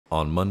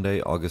On Monday,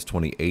 August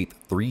 28th,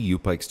 3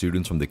 UPIKE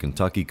students from the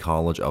Kentucky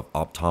College of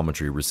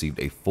Optometry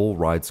received a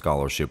full-ride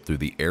scholarship through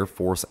the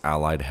Airforce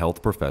Allied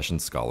Health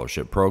Professions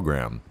Scholarship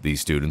Program. These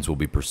students will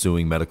be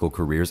pursuing medical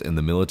careers in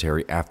the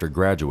military after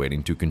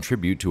graduating to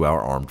contribute to our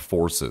armed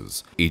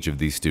forces. Each of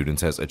these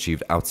students has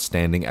achieved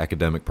outstanding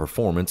academic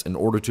performance in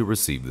order to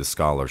receive the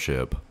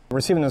scholarship.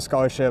 Receiving the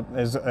scholarship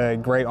is a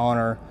great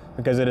honor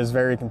because it is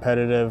very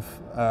competitive,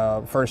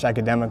 first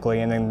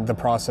academically and then the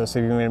process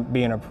of even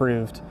being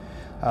approved.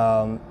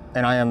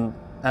 And I am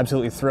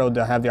absolutely thrilled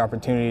to have the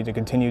opportunity to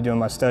continue doing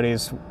my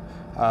studies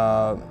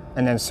and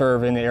then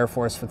serve in the Air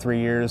Force for 3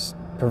 years,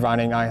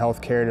 providing eye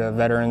health care to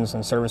veterans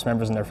and service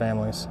members and their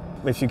families.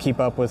 If you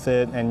keep up with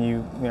it and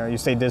you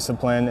stay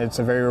disciplined, it's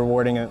a very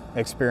rewarding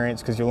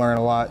experience because you learn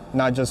a lot,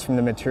 not just from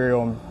the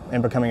material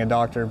and becoming a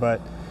doctor, but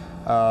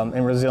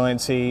in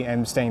resiliency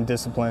and staying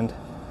disciplined.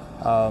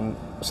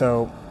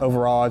 So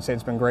overall, I'd say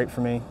it's been great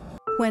for me.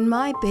 When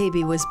my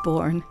baby was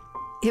born,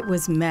 it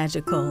was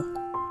magical.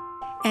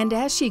 And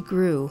as she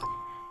grew,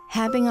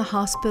 having a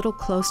hospital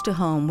close to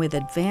home with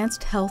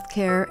advanced health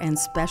care and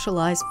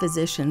specialized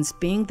physicians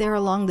being there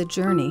along the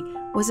journey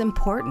was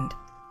important.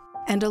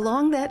 And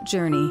along that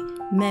journey,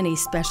 many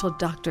special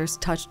doctors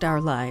touched our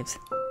lives.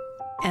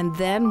 And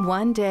then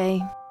one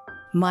day,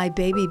 my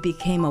baby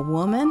became a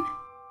woman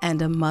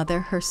and a mother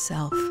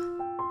herself.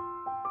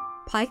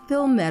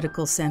 Pikeville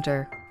Medical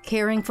Center,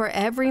 caring for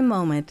every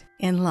moment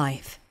in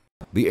life.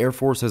 The Air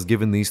Force has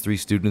given these 3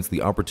 students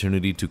the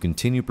opportunity to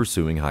continue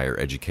pursuing higher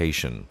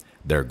education.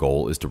 Their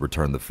goal is to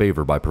return the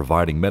favor by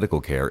providing medical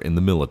care in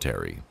the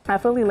military. I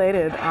feel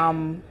elated.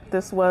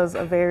 This was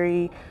a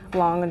very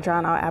long and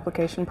drawn-out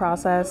application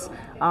process.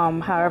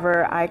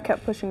 However, I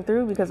kept pushing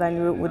through because I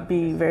knew it would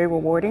be very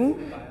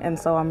rewarding, and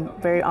so I'm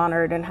very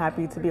honored and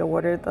happy to be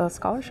awarded the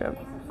scholarship.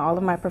 All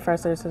of my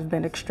professors have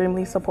been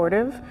extremely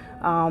supportive.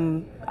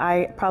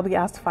 I probably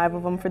asked 5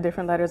 of them for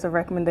different letters of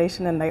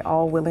recommendation, and they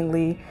all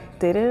willingly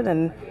did it.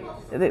 And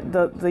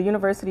the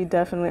university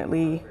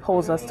definitely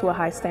holds us to a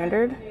high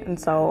standard, and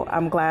so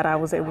I'm glad I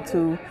was able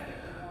to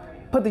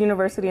put the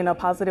university in a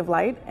positive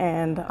light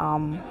and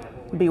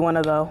be one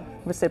of the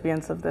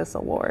recipients of this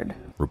award.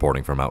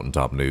 Reporting for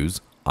Mountaintop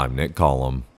News, I'm Nick Collum.